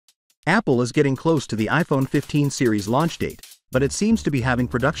Apple is getting close to the iPhone 15 series launch date, but it seems to be having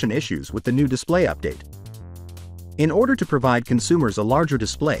production issues with the new display update. In order to provide consumers a larger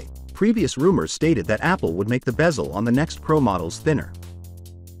display, previous rumors stated that Apple would make the bezel on the next Pro models thinner.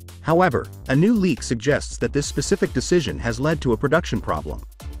 However, a new leak suggests that this specific decision has led to a production problem.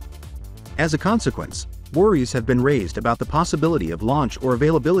 As a consequence, worries have been raised about the possibility of launch or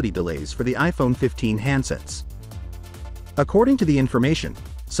availability delays for the iPhone 15 handsets. According to the information,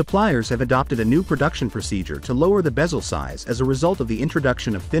 suppliers have adopted a new production procedure to lower the bezel size as a result of the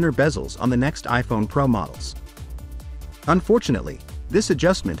introduction of thinner bezels on the next iPhone Pro models. Unfortunately, this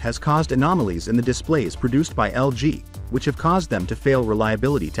adjustment has caused anomalies in the displays produced by LG, which have caused them to fail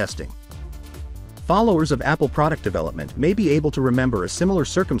reliability testing. Followers of Apple product development may be able to remember a similar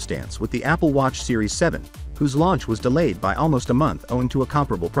circumstance with the Apple Watch Series 7, whose launch was delayed by almost a month owing to a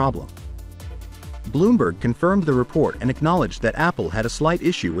comparable problem. Bloomberg confirmed the report and acknowledged that Apple had a slight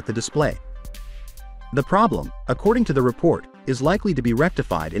issue with the display. The problem, according to the report, is likely to be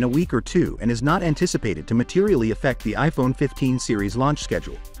rectified in a week or two and is not anticipated to materially affect the iPhone 15 series launch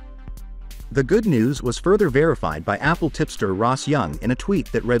schedule. The good news was further verified by Apple tipster Ross Young in a tweet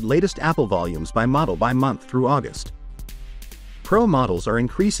that read latest Apple volumes by model by month through August. Pro models are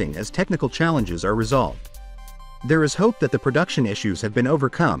increasing as technical challenges are resolved. There is hope that the production issues have been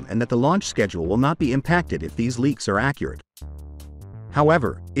overcome and that the launch schedule will not be impacted if these leaks are accurate.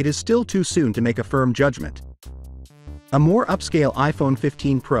 However, it is still too soon to make a firm judgment. A more upscale iPhone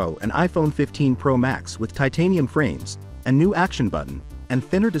 15 Pro and iPhone 15 Pro Max with titanium frames, a new action button, and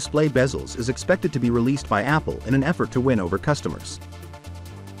thinner display bezels is expected to be released by Apple in an effort to win over customers.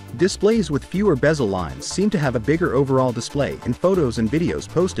 Displays with fewer bezel lines seem to have a bigger overall display in photos and videos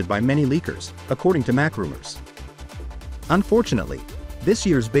posted by many leakers, according to MacRumors. Unfortunately, this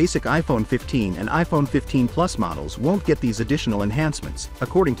year's basic iPhone 15 and iPhone 15 Plus models won't get these additional enhancements,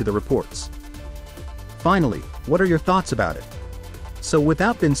 according to the reports. Finally, what are your thoughts about it? So with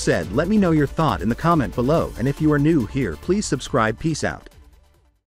that being said, let me know your thought in the comment below, and if you are new here, please subscribe. Peace out.